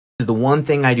Is the one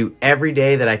thing I do every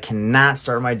day that I cannot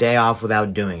start my day off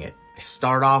without doing it. I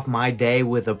start off my day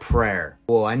with a prayer.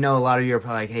 Well, I know a lot of you are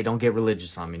probably like, hey, don't get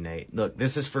religious on me, Nate. Look,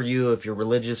 this is for you if you're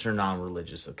religious or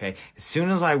non-religious, okay? As soon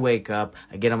as I wake up,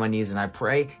 I get on my knees and I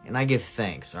pray and I give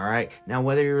thanks, all right? Now,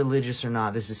 whether you're religious or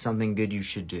not, this is something good you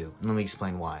should do. And let me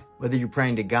explain why. Whether you're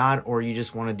praying to God or you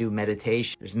just want to do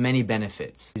meditation, there's many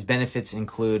benefits. These benefits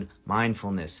include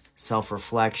mindfulness,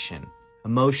 self-reflection,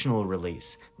 emotional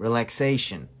release,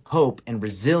 relaxation, hope, and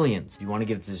resilience. If you want to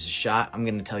give this a shot, I'm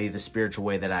going to tell you the spiritual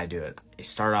way that I do it. I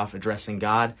start off addressing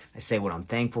God. I say what I'm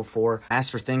thankful for. I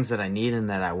ask for things that I need and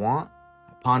that I want.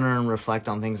 I ponder and reflect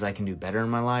on things I can do better in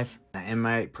my life. I end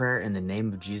my prayer in the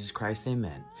name of Jesus Christ,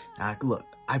 amen. Now, look,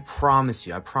 I promise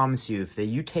you, if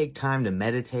you take time to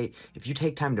meditate, if you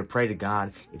take time to pray to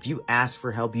God, if you ask for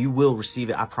help, you will receive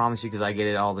it. I promise you, because I get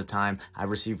it all the time. I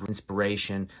receive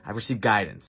inspiration. I receive guidance.